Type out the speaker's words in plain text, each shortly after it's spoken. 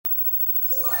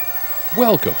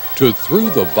Welcome to Through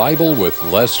the Bible with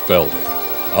Les Feldick,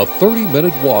 a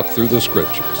 30-minute walk through the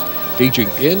Scriptures, teaching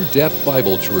in-depth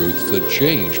Bible truths that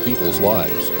change people's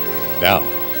lives. Now,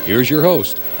 here's your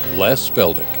host, Les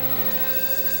Feldick.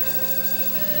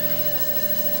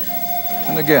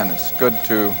 And again, it's good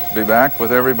to be back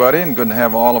with everybody and good to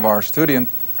have all of our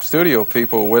studio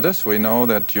people with us. We know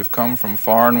that you've come from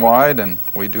far and wide, and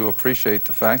we do appreciate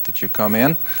the fact that you come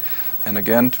in. And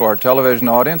again, to our television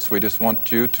audience, we just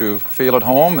want you to feel at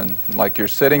home and like you're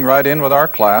sitting right in with our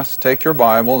class. Take your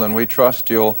Bible, and we trust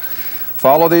you'll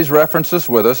follow these references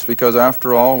with us, because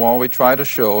after all we try to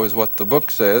show is what the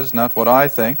book says, not what I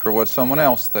think or what someone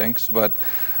else thinks, but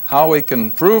how we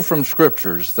can prove from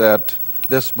Scriptures that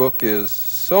this book is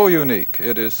so unique,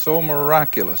 it is so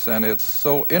miraculous, and it's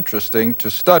so interesting to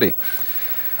study.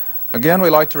 Again, we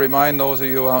like to remind those of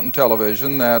you out in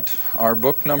television that our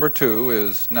book number 2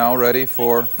 is now ready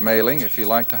for mailing. If you'd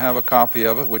like to have a copy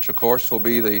of it, which of course will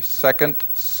be the second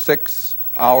 6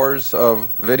 hours of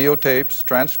videotapes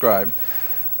transcribed,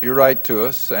 you write to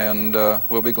us and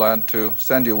we'll be glad to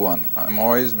send you one. I'm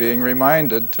always being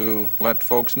reminded to let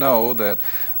folks know that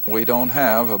we don't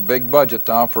have a big budget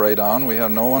to operate on. We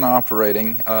have no one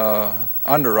underwriting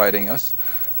us.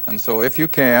 And so if you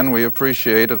can, we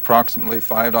appreciate approximately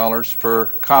 $5 per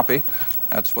copy.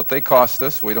 That's what they cost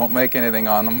us. We don't make anything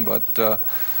on them, but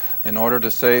in order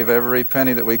to save every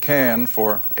penny that we can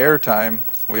for airtime,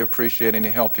 we appreciate any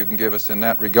help you can give us in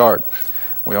that regard.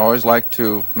 We always like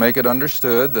to make it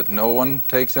understood that no one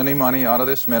takes any money out of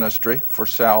this ministry for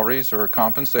salaries or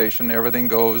compensation. Everything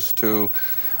goes to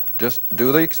just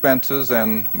do the expenses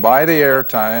and buy the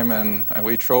airtime, and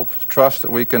we trust that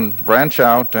we can branch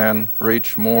out and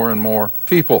reach more and more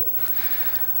people.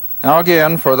 Now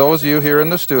again, for those of you here in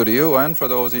the studio and for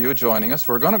those of you joining us,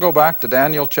 we're going to go back to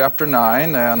Daniel chapter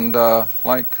 9, and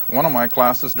like one of my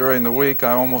classes during the week,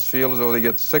 I almost feel as though they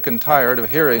get sick and tired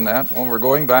of hearing that. Well, we're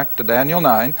going back to Daniel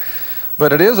 9,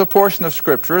 but it is a portion of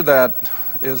Scripture that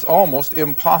is almost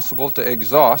impossible to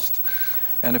exhaust.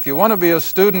 And if you want to be a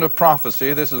student of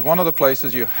prophecy, this is one of the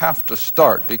places you have to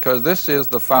start, because this is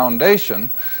the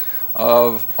foundation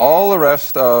of all the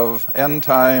rest of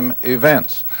end-time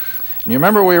events. And you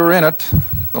remember we were in it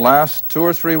the last 2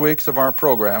 or 3 weeks of our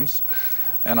programs,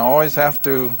 and I always have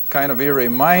to kind of be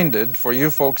reminded for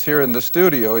you folks here in the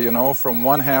studio, you know, from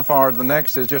one half hour to the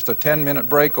next is just a 10-minute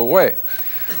break away.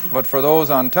 But for those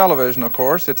on television, of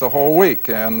course, it's a whole week,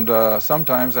 and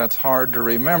sometimes that's hard to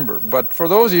remember. But for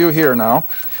those of you here now,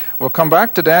 we'll come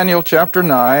back to Daniel chapter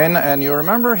 9, and you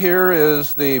remember here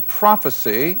is the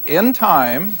prophecy in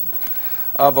time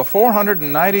of a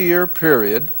 490-year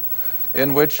period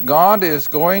in which God is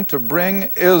going to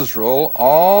bring Israel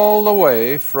all the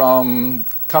way from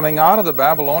coming out of the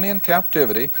Babylonian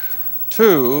captivity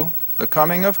to the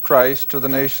coming of Christ to the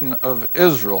nation of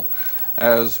Israel,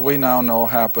 as we now know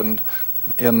happened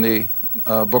in the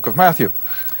book of Matthew.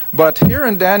 But here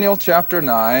in Daniel chapter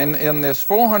 9, in this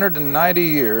 490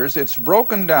 years, it's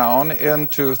broken down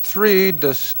into 3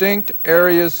 distinct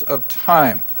areas of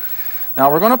time.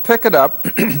 Now we're going to pick it up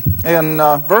in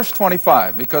verse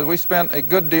 25, because we spent a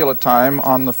good deal of time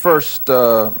on the first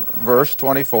verse,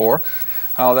 24,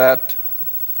 how that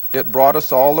it brought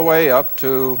us all the way up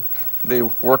to the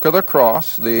work of the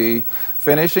cross, the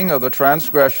finishing of the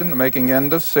transgression, the making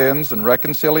end of sins and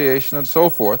reconciliation and so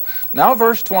forth. Now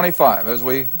verse 25, as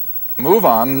we move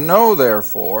on, know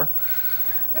therefore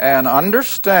and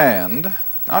understand.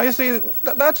 Now you see,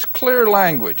 that's clear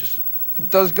language.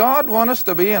 Does God want us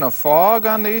to be in a fog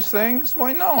on these things?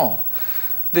 Why, no.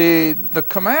 The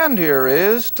command here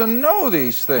is to know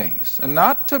these things, and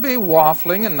not to be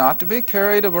waffling and not to be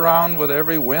carried around with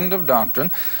every wind of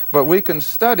doctrine, but we can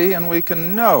study and we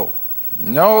can know.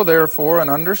 Know therefore and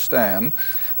understand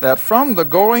that from the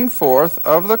going forth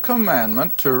of the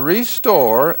commandment to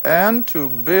restore and to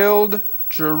build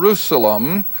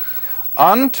Jerusalem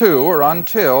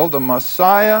until the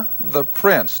Messiah the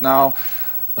Prince. Now,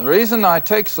 the reason I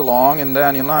take so long in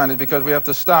Daniel 9 is because we have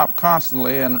to stop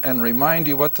constantly and remind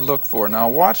you what to look for. Now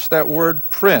watch that word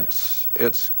prince.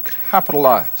 It's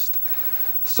capitalized.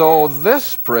 So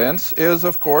this prince is,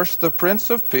 of course, the Prince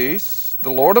of Peace, the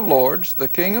Lord of Lords, the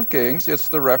King of Kings. It's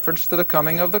the reference to the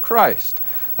coming of the Christ.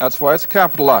 That's why it's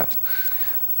capitalized.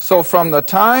 So from the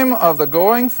time of the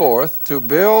going forth to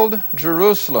build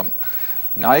Jerusalem.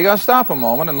 Now you got to stop a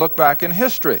moment and look back in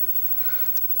history.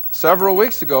 Several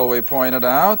weeks ago we pointed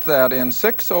out that in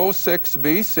 606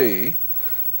 BC,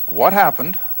 what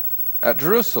happened at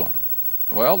Jerusalem?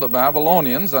 Well, the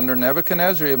Babylonians under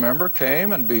Nebuchadnezzar, remember,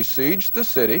 came and besieged the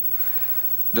city,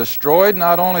 destroyed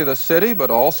not only the city but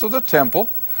also the temple,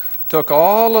 took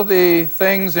all of the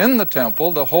things in the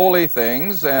temple, the holy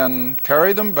things, and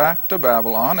carried them back to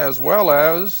Babylon, as well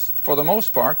as, for the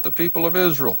most part, the people of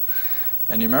Israel.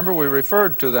 And you remember we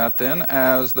referred to that then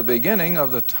as the beginning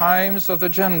of the times of the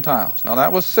Gentiles. Now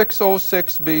that was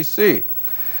 606 BC.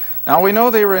 Now we know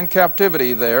they were in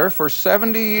captivity there for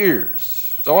 70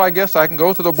 years. So I guess I can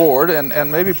go to the board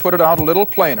and maybe put it out a little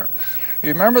plainer. You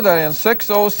remember that in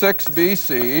 606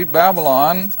 BC,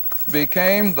 Babylon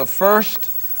became the first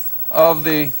of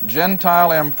the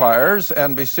Gentile empires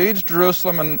and besieged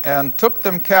Jerusalem and took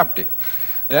them captive.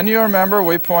 Then you remember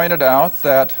we pointed out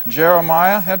that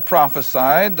Jeremiah had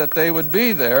prophesied that they would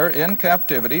be there in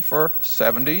captivity for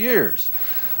 70 years.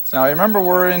 Now remember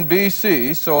we're in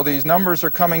BC, so these numbers are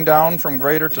coming down from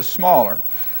greater to smaller.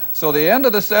 So the end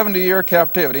of the 70-year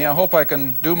captivity, I hope I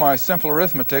can do my simple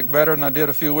arithmetic better than I did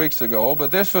a few weeks ago,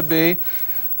 but this would be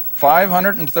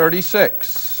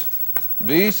 536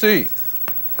 BC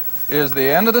is the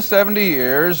end of the 70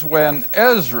 years when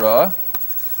Ezra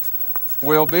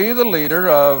will be the leader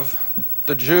of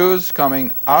the Jews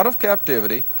coming out of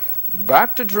captivity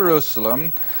back to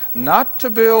Jerusalem, not to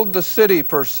build the city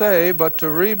per se, but to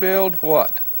rebuild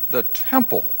what? The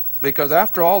temple. Because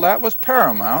after all, that was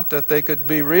paramount, that they could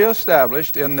be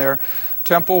reestablished in their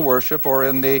temple worship or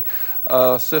in the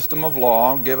system of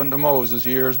law given to Moses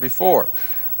years before.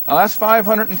 Now that's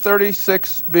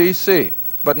 536 BC.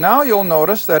 But now you'll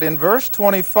notice that in verse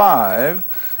 25,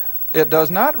 it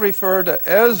does not refer to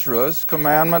Ezra's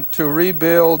commandment to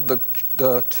rebuild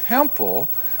the temple,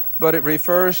 but it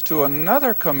refers to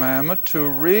another commandment to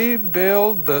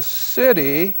rebuild the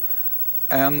city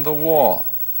and the wall.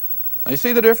 Now you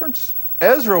see the difference?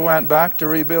 Ezra went back to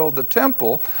rebuild the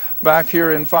temple back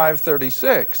here in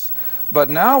 536, but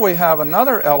now we have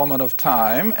another element of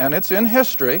time, and it's in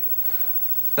history,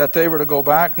 that they were to go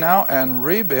back now and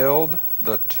rebuild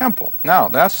the temple. Now,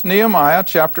 that's Nehemiah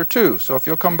chapter 2. So if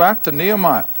you'll come back to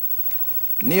Nehemiah.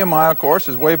 Nehemiah, of course,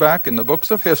 is way back in the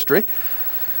books of history.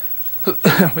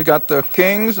 We got the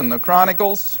Kings and the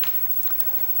Chronicles,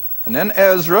 and then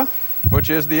Ezra, which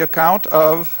is the account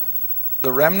of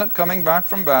the remnant coming back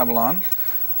from Babylon,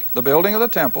 the building of the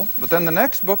temple. But then the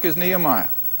next book is Nehemiah.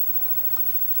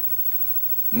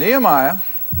 Nehemiah,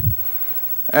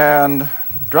 and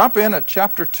drop in at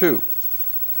chapter 2.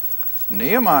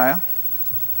 Nehemiah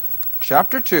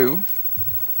chapter 2,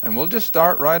 and we'll just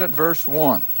start right at verse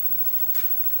 1.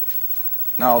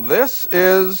 Now this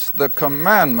is the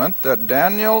commandment that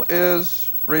Daniel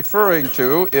is referring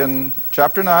to in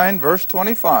chapter 9, verse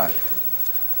 25.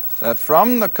 That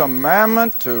from the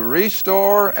commandment to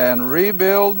restore and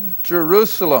rebuild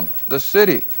Jerusalem, the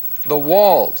city, the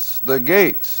walls, the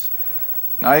gates.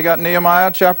 Now you got Nehemiah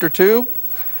chapter 2,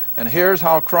 and here's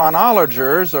how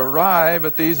chronologers arrive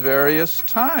at these various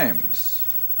times.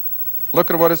 Look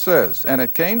at what it says. And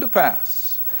it came to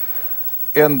pass,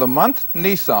 in the month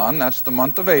Nisan, that's the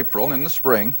month of April in the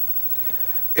spring,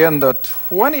 in the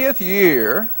 20th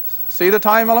year, see the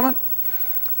time element?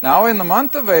 Now in the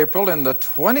month of April, in the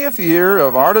 20th year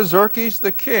of Artaxerxes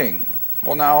the king.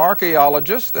 Well now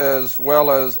archaeologists as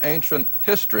well as ancient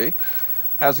history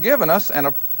has given us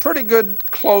a pretty good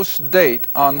close date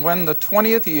on when the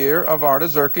 20th year of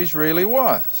Artaxerxes really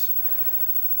was.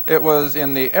 It was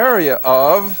in the area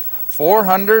of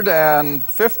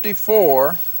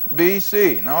 454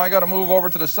 BC. Now I got to move over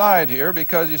to the side here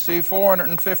because you see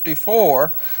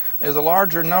 454 is a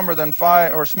larger number than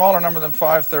smaller number than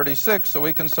 536, so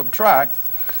we can subtract.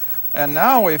 And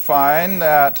now we find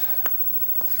that,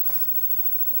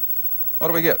 what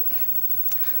do we get?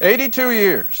 82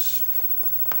 years.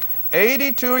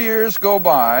 82 years go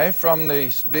by from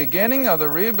the beginning of the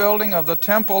rebuilding of the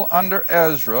temple under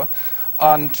Ezra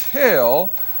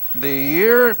until the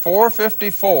year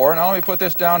 454, now let me put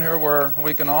this down here where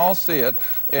we can all see it.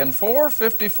 In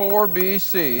 454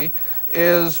 BC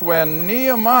is when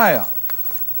Nehemiah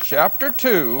chapter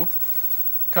 2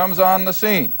 comes on the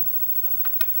scene.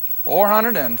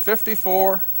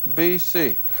 454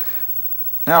 BC.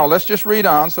 Now let's just read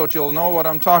on so that you'll know what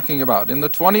I'm talking about. In the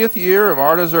 20th year of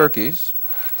Artaxerxes,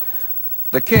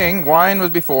 the king, wine was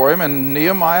before him, and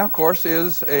Nehemiah, of course,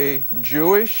 is a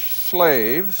Jewish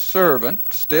slave,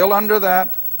 servant, still under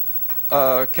that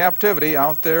captivity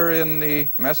out there in the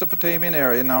Mesopotamian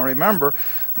area. Now remember,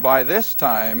 by this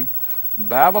time,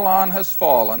 Babylon has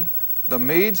fallen. The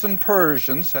Medes and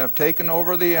Persians have taken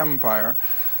over the empire.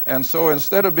 And so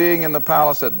instead of being in the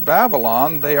palace at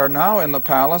Babylon, they are now in the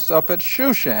palace up at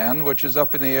Shushan, which is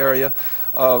up in the area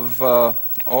of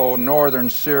northern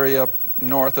Syria,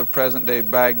 north of present-day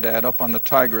Baghdad, up on the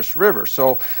Tigris River.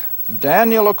 So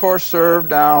Daniel, of course, served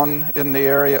down in the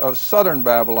area of southern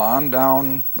Babylon,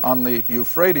 down on the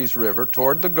Euphrates River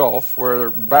toward the Gulf where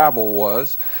Babel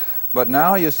was. But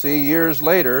now you see, years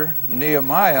later,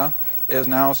 Nehemiah is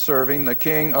now serving the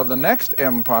king of the next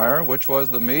empire, which was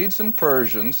the Medes and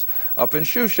Persians up in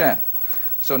Shushan.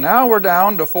 So now we're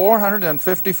down to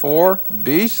 454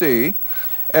 BC,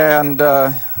 and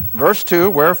verse 2,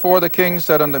 Wherefore the king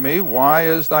said unto me, Why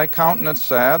is thy countenance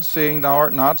sad, seeing thou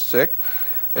art not sick?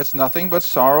 It's nothing but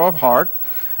sorrow of heart.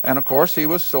 And of course he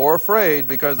was sore afraid,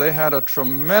 because they had a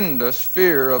tremendous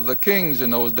fear of the kings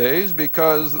in those days,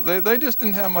 because they just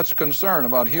didn't have much concern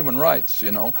about human rights,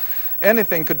 you know.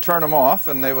 Anything could turn them off,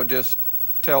 and they would just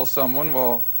tell someone,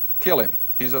 well, kill him.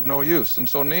 He's of no use. And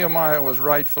so Nehemiah was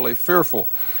rightfully fearful.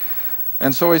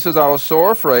 And so he says, I was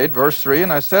sore afraid, verse 3,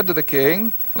 and I said to the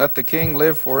king, Let the king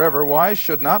live forever. Why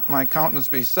should not my countenance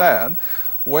be sad,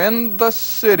 when the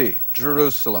city,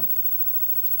 Jerusalem,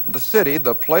 the city,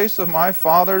 the place of my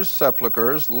father's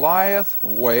sepulchres, lieth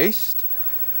waste,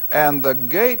 and the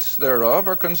gates thereof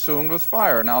are consumed with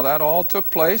fire. Now that all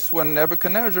took place when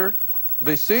Nebuchadnezzar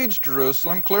besieged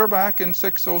Jerusalem clear back in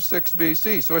 606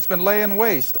 BC. So it's been laying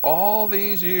waste all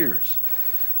these years.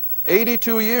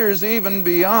 82 years even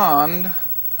beyond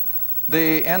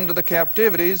the end of the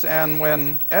captivities, and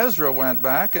when Ezra went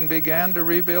back and began to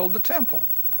rebuild the temple.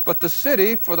 But the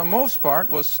city, for the most part,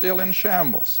 was still in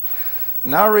shambles.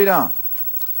 Now read on.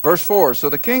 Verse 4, So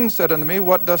the king said unto me,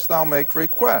 What dost thou make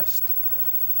request?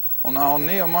 Well, now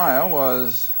Nehemiah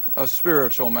was a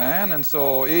spiritual man, and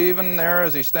so even there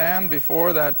as he stands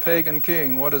before that pagan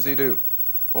king, what does he do?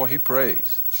 Well, he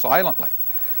prays silently.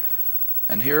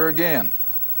 And here again,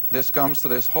 this comes to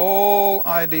this whole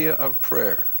idea of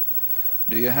prayer.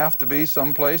 Do you have to be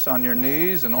someplace on your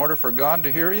knees in order for God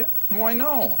to hear you? Why,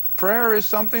 no. Prayer is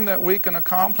something that we can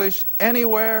accomplish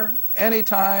anywhere,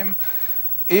 anytime.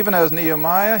 Even as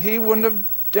Nehemiah, he wouldn't have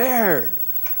dared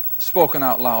spoken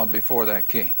out loud before that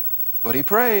king. But he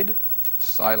prayed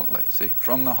silently, see,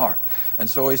 from the heart. And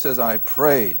so he says, I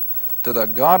prayed to the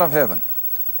God of heaven.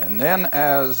 And then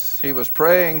as he was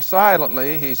praying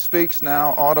silently, he speaks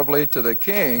now audibly to the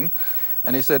king.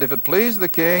 And he said, If it please the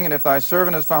king, and if thy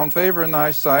servant has found favor in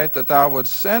thy sight, that thou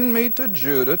wouldst send me to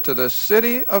Judah, to the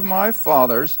city of my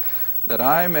fathers, that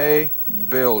I may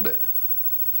build it.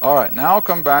 All right, now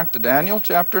come back to Daniel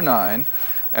chapter 9.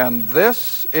 And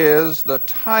this is the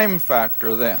time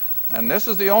factor then. And this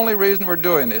is the only reason we're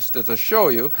doing this, is to show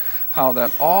you how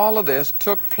that all of this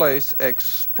took place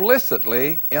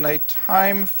explicitly in a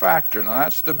time factor. Now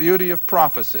that's the beauty of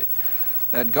prophecy,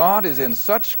 that God is in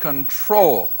such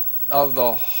control of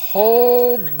the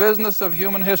whole business of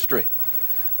human history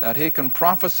that he can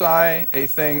prophesy a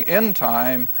thing in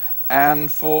time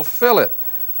and fulfill it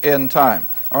in time.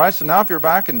 All right, so now if you're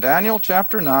back in Daniel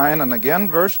chapter 9 and again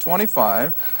verse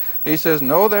 25, he says,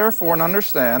 Know therefore and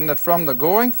understand that from the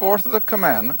going forth of the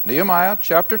commandment, Nehemiah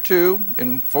chapter 2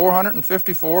 in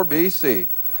 454 BC,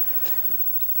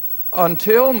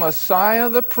 until Messiah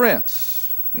the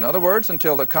Prince, in other words,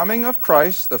 until the coming of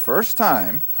Christ the first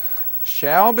time,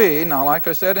 shall be, now like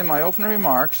I said in my opening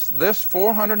remarks, this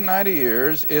 490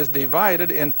 years is divided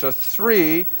into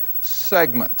 3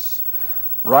 segments.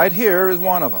 Right here is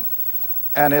one of them.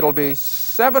 And it'll be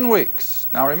 7 weeks.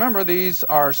 Now remember, these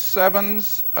are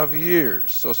sevens of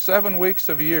years. So 7 weeks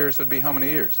of years would be how many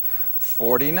years?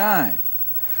 49.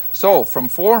 So from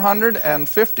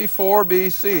 454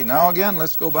 BC. Now again,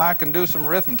 let's go back and do some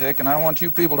arithmetic, and I want you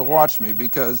people to watch me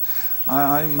because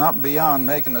I'm not beyond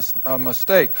making a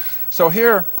mistake. So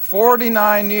here,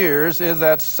 49 years is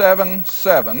at 7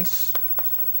 sevenths.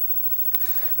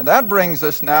 And that brings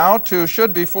us now to,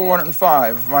 should be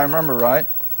 405, if I remember right.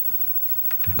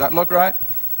 Does that look right?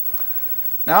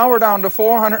 Now we're down to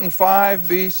 405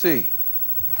 BC.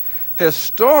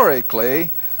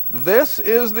 Historically, this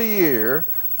is the year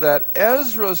that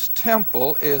Ezra's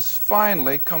temple is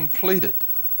finally completed.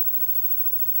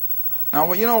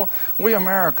 Now, you know, we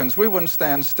Americans, we wouldn't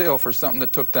stand still for something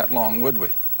that took that long, would we?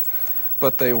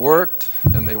 But they worked,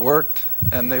 and they worked,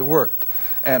 and they worked.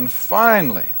 And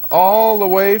finally, all the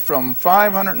way from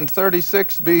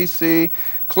 536 BC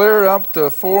clear up to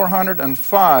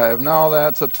 405. Now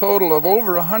that's a total of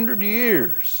over 100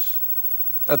 years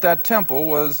that temple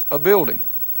was a building.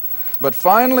 But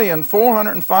finally in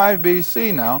 405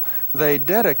 BC now, they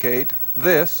dedicate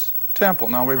this temple.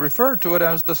 Now we refer to it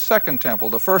as the second temple.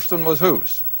 The first one was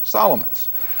whose? Solomon's.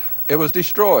 It was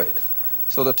destroyed.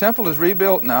 So the temple is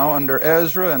rebuilt now under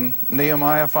Ezra, and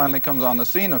Nehemiah finally comes on the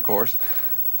scene, of course.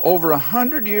 Over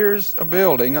 100 years of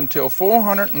building until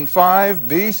 405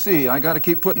 BC. I got to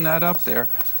keep putting that up there.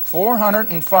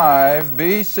 405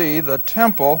 BC, the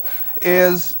temple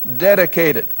is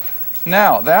dedicated.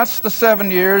 Now, that's the 7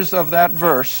 years of that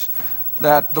verse,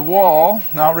 that the wall,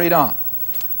 now read on.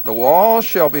 The wall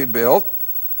shall be built,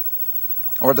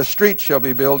 or the street shall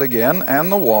be built again,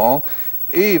 and the wall,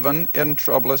 even in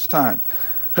troublous times.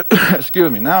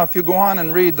 Excuse me. Now, if you go on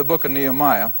and read the book of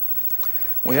Nehemiah,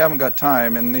 we haven't got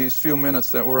time in these few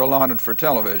minutes that were allotted for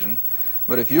television,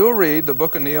 but if you read the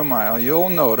book of Nehemiah, you'll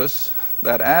notice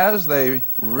that as they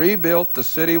rebuilt the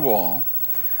city wall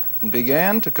and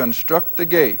began to construct the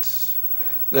gates,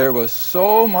 there was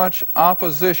so much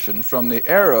opposition from the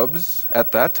Arabs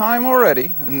at that time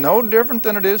already, no different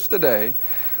than it is today,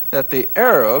 that the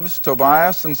Arabs,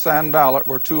 Tobias and Sanballat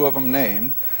were two of them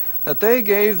named, that they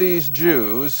gave these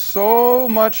Jews so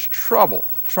much trouble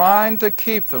trying to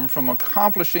keep them from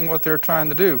accomplishing what they're trying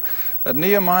to do, that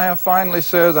Nehemiah finally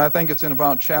says, I think it's in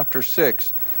about chapter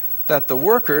 6, that the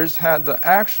workers had to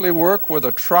actually work with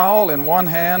a trowel in one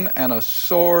hand and a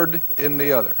sword in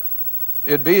the other.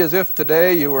 It'd be as if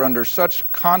today you were under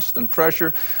such constant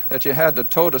pressure that you had to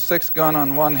tote a 6-gun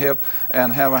on one hip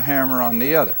and have a hammer on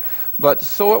the other. But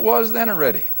so it was then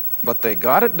already. But they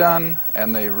got it done,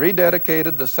 and they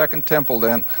rededicated the second temple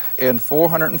then in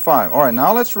 405. All right,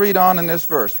 now let's read on in this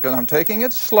verse, because I'm taking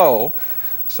it slow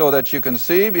so that you can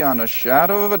see beyond a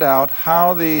shadow of a doubt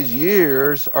how these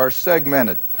years are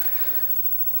segmented.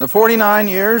 The 49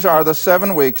 years are the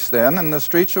 7 weeks then, and the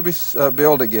street shall be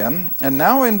built again. And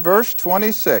now in verse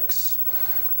 26,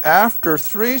 after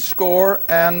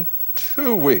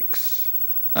 62 weeks.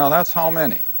 Now that's how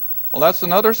many? Well, that's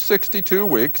another 62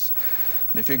 weeks.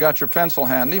 And if you got your pencil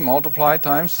handy, multiply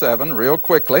times 7 real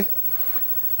quickly.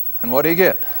 And what do you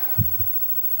get?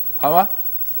 How much?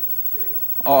 63.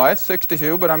 Oh, it's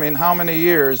 62, but I mean, how many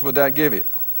years would that give you?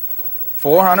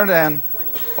 420.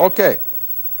 Okay.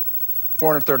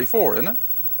 434, isn't it?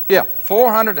 Yeah,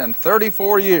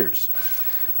 434 years.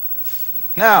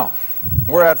 Now,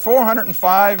 we're at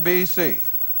 405 BC.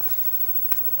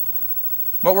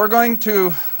 But we're going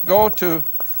to go to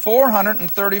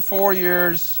 434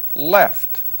 years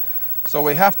left. So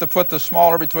we have to put the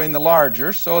smaller between the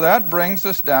larger. So that brings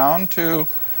us down to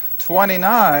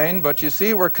 29. But you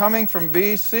see, we're coming from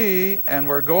BC and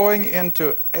we're going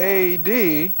into AD.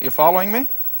 You following me?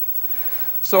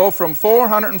 So from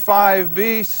 405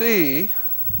 BC,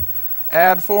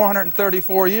 add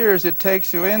 434 years, it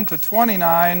takes you into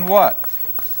 29 what?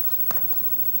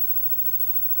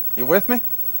 You with me?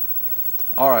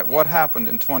 All right, what happened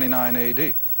in 29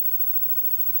 AD?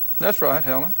 That's right,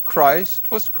 Helen. Christ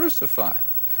was crucified.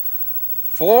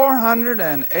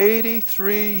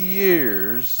 483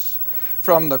 years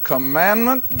from the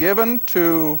commandment given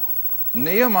to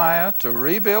Nehemiah to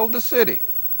rebuild the city.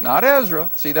 Not Ezra.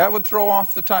 See, that would throw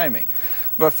off the timing.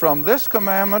 But from this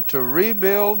commandment to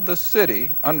rebuild the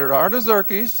city under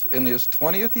Artaxerxes in his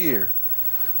 20th year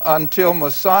until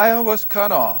Messiah was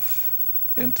cut off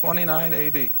in 29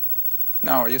 AD.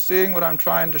 Now, are you seeing what I'm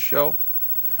trying to show?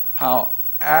 How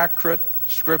accurate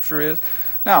Scripture is?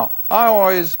 Now, I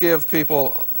always give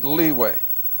people leeway.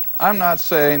 I'm not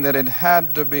saying that it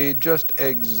had to be just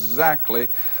exactly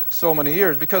so many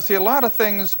years, because see, a lot of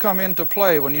things come into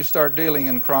play when you start dealing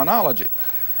in chronology.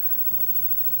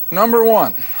 Number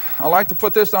one, I like to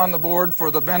put this on the board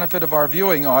for the benefit of our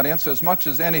viewing audience as much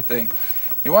as anything.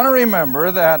 You want to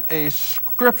remember that a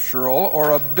scriptural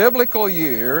or a biblical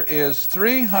year is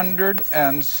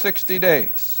 360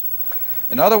 days.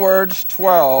 In other words,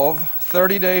 12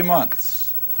 30-day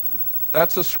months.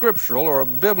 That's a scriptural or a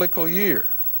biblical year.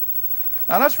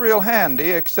 Now that's real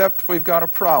handy, except we've got a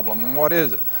problem. And what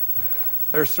is it?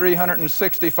 There's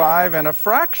 365 and a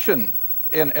fraction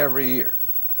in every year.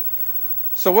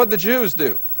 So what'd the Jews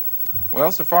do?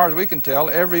 Well, so far as we can tell,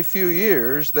 every few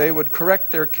years they would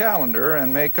correct their calendar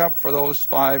and make up for those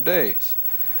 5 days.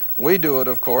 We do it,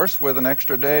 of course, with an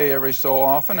extra day every so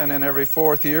often, and in every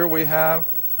 4th year we have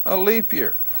a leap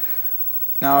year.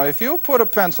 Now, if you put a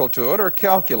pencil to it or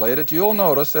calculate it, you'll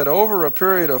notice that over a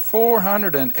period of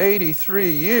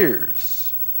 483 years,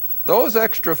 those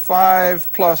extra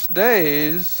 5+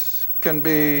 days can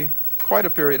be quite a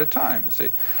period of time, see.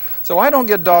 So I don't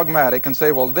get dogmatic and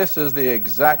say, well, this is the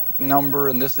exact number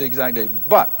and this is the exact date.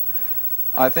 But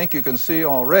I think you can see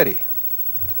already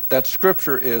that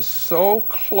Scripture is so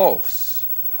close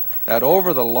that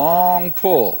over the long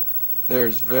pull,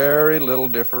 there's very little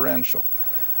differential.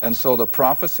 And so the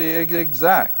prophecy is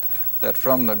exact, that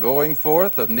from the going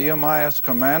forth of Nehemiah's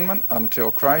commandment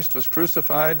until Christ was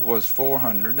crucified was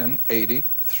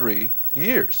 483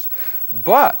 years.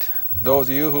 But those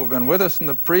of you who've been with us in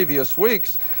the previous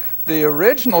weeks, the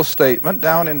original statement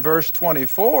down in verse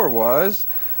 24 was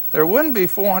There wouldn't be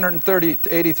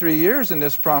 483 years in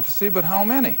this prophecy, but how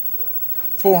many?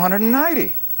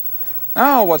 490.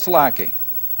 Now what's lacking?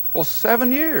 Well,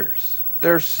 7 years.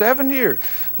 There's 7 years.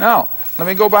 Now, let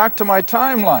me go back to my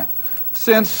timeline.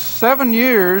 Since 7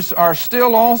 years are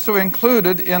still also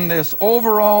included in this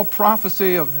overall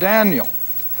prophecy of Daniel,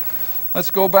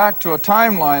 let's go back to a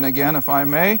timeline again, if I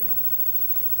may,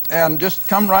 and just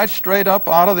come right straight up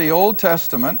out of the Old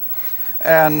Testament.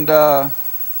 And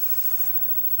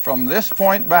from this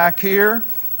point back here,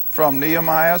 from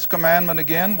Nehemiah's commandment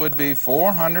again, would be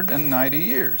 490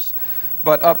 years.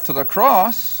 But up to the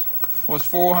cross was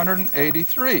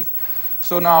 483.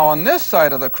 So now on this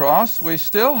side of the cross, we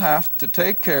still have to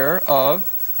take care of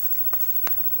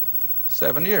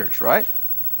 7 years, right?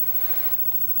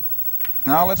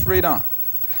 Now let's read on.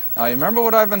 Now you remember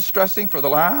what I've been stressing for the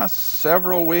last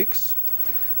several weeks?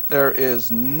 There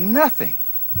is nothing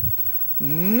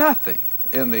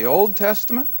in the Old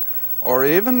Testament, or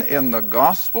even in the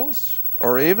Gospels,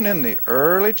 or even in the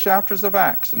early chapters of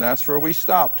Acts, and that's where we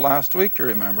stopped last week, you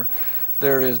remember.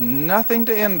 There is nothing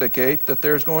to indicate that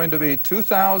there's going to be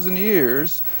 2,000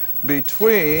 years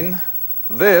between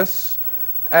this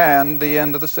and the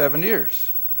end of the 7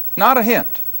 years. Not a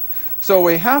hint. So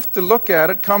we have to look at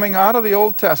it coming out of the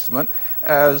Old Testament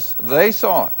as they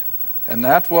saw it. And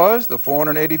that was the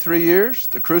 483 years,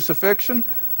 the crucifixion,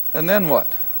 and then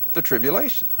what? The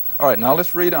tribulation. All right, now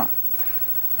let's read on.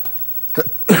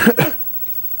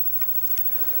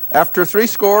 After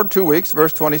 62 weeks,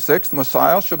 verse 26, the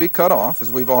Messiah shall be cut off,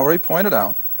 as we've already pointed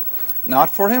out, not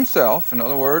for himself. In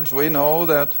other words, we know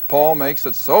that Paul makes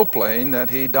it so plain that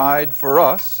he died for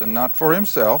us and not for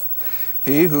himself.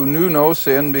 He who knew no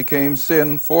sin became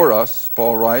sin for us,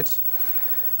 Paul writes.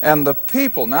 And the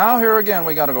people, now here again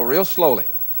we got to go real slowly.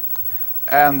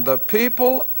 And the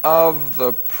people of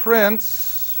the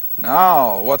prince,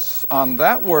 now what's on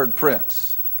that word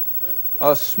prince?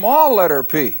 A small letter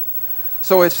P.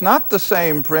 So it's not the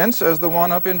same prince as the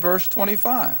one up in verse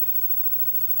 25.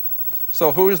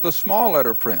 So who's the small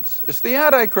letter prince? It's the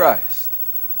Antichrist.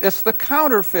 It's the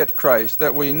counterfeit Christ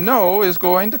that we know is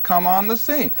going to come on the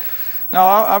scene. Now,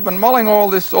 I've been mulling all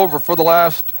this over for the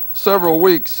last several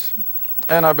weeks,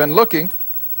 and I've been looking,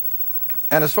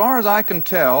 and as far as I can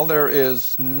tell, there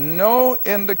is no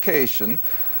indication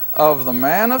of the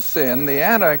man of sin, the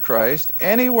Antichrist,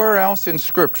 anywhere else in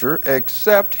Scripture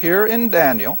except here in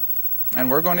Daniel. And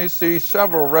we're going to see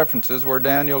several references where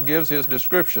Daniel gives his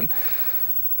description.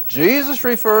 Jesus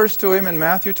refers to him in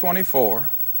Matthew 24.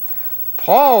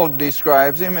 Paul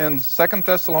describes him in 2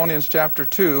 Thessalonians chapter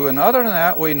 2. And other than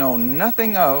that, we know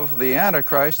nothing of the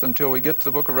Antichrist until we get to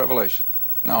the book of Revelation.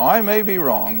 Now, I may be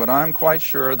wrong, but I'm quite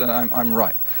sure that I'm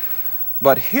right.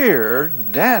 But here,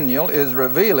 Daniel is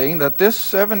revealing that this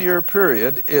 7-year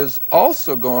period is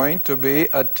also going to be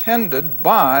attended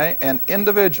by an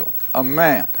individual, a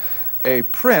man. A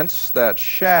prince that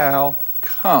shall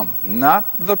come. Not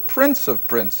the prince of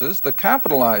princes, the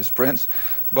capitalized prince,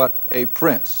 but a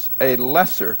prince, a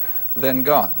lesser than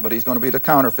God. But he's going to be the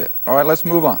counterfeit. All right, let's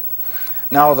move on.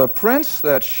 Now the prince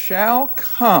that shall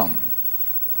come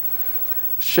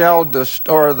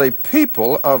or the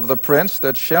people of the prince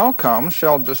that shall come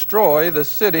shall destroy the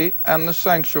city and the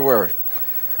sanctuary.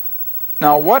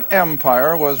 Now, what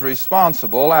empire was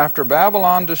responsible after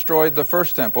Babylon destroyed the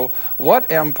first temple?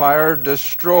 What empire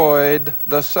destroyed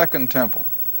the second temple?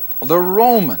 Well, the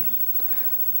Roman.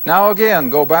 Now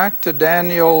again, go back to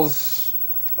Daniel's,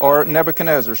 or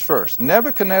Nebuchadnezzar's first.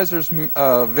 Nebuchadnezzar's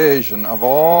vision of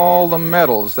all the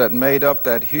metals that made up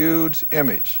that huge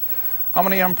image. How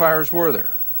many empires were there?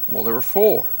 Well, there were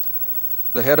 4.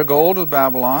 The head of gold was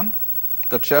Babylon.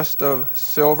 The chest of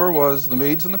silver was the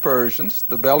Medes and the Persians.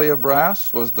 The belly of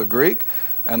brass was the Greek.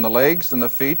 And the legs and the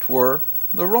feet were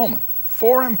the Roman.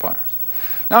 4 empires.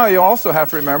 Now you also have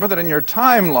to remember that in your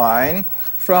timeline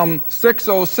from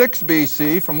 606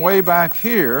 BC, from way back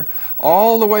here,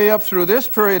 all the way up through this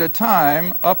period of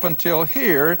time, up until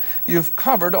here, you've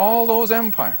covered all those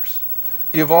empires.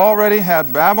 You've already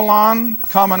had Babylon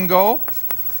come and go.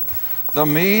 The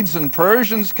Medes and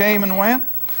Persians came and went.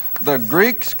 The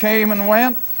Greeks came and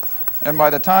went, and by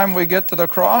the time we get to the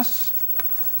cross,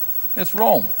 it's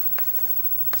Rome,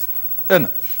 isn't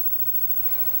it?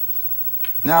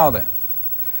 Now then,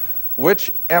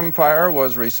 which empire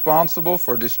was responsible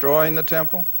for destroying the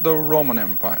temple? The Roman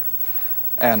Empire.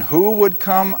 And who would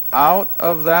come out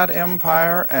of that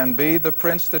empire and be the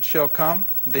prince that shall come?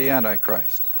 The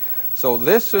Antichrist. So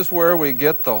this is where we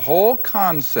get the whole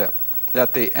concept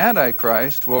that the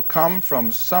Antichrist will come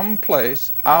from some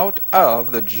place out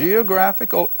of the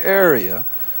geographical area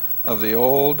of the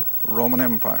old Roman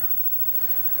Empire.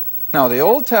 Now, the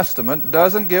Old Testament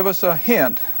doesn't give us a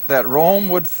hint that Rome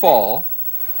would fall,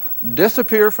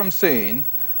 disappear from scene,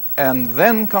 and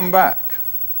then come back.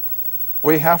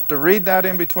 We have to read that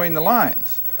in between the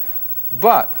lines.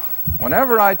 But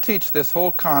whenever I teach this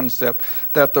whole concept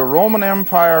that the Roman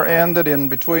Empire ended in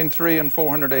between 300 and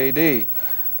 400 AD,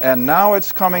 and now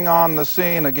it's coming on the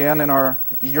scene again in our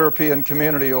European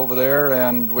community over there,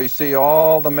 and we see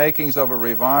all the makings of a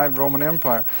revived Roman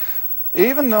Empire,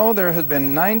 even though there has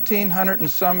been 1900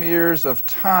 and some years of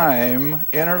time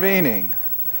intervening,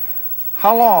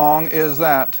 how long is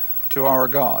that to our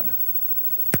God?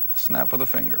 Snap of the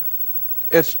finger.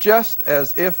 It's just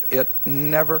as if it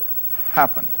never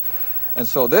happened. And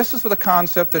so this is the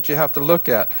concept that you have to look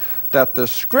at, that the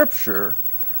Scripture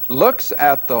looks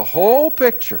at the whole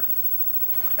picture,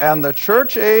 and the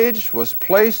church age was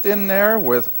placed in there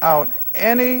without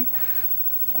any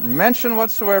mention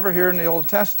whatsoever here in the Old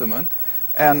Testament.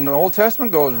 And the Old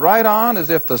Testament goes right on as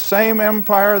if the same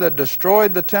empire that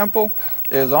destroyed the temple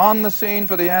is on the scene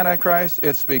for the Antichrist.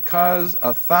 It's because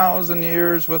 1,000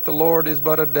 years with the Lord is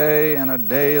but a day, and a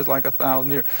day is like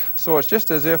 1,000 years. So it's just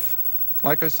as if,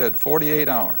 like I said, 48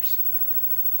 hours.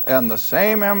 And the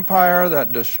same empire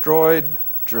that destroyed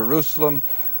Jerusalem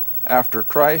after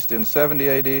Christ in 70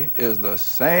 AD is the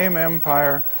same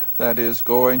empire that is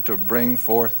going to bring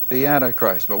forth the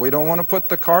Antichrist. But we don't want to put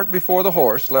the cart before the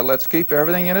horse. Let's keep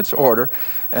everything in its order.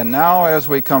 And now as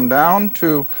we come down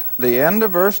to the end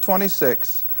of verse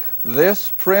 26,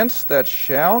 this prince that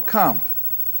shall come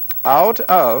out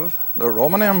of the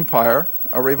Roman Empire,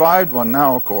 a revived one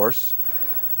now, of course,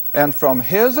 and from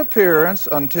his appearance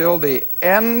until the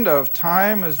end of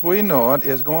time as we know it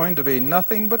is going to be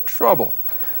nothing but trouble.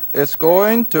 It's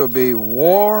going to be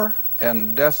war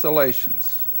and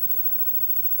desolations.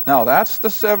 Now, that's the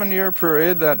 7-year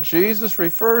period that Jesus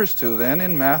refers to then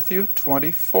in Matthew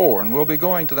 24, and we'll be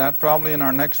going to that probably in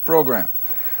our next program,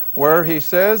 where he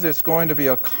says it's going to be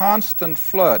a constant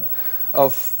flood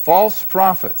of false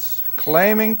prophets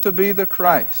claiming to be the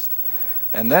Christ.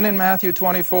 And then in Matthew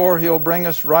 24, he'll bring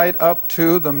us right up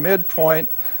to the midpoint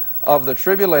of the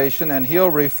tribulation, and he'll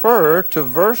refer to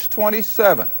verse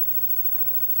 27.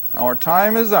 Our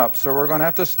time is up, so we're going to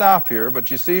have to stop here, but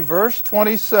you see, verse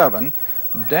 27,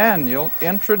 Daniel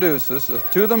introduces us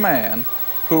to the man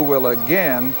who will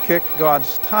again kick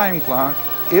God's time clock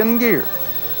in gear,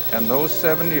 and those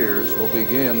 7 years will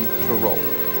begin to roll.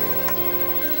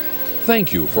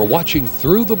 Thank you for watching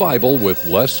Through the Bible with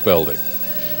Les Feldick.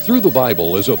 Through the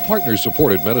Bible is a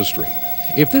partner-supported ministry.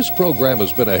 If this program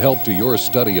has been a help to your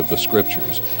study of the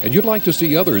Scriptures and you'd like to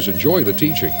see others enjoy the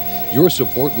teaching, your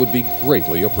support would be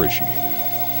greatly appreciated.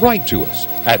 Write to us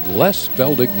at Les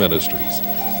Feldick Ministries,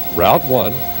 Route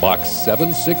 1, Box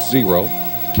 760,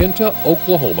 Kinta,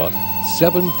 Oklahoma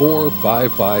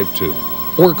 74552,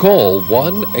 or call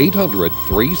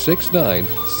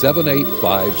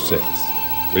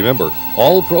 1-800-369-7856. Remember,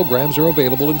 all programs are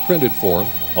available in printed form,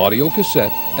 audio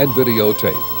cassette, and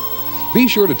videotape. Be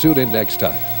sure to tune in next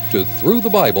time to Through the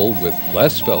Bible with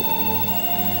Les Feldick.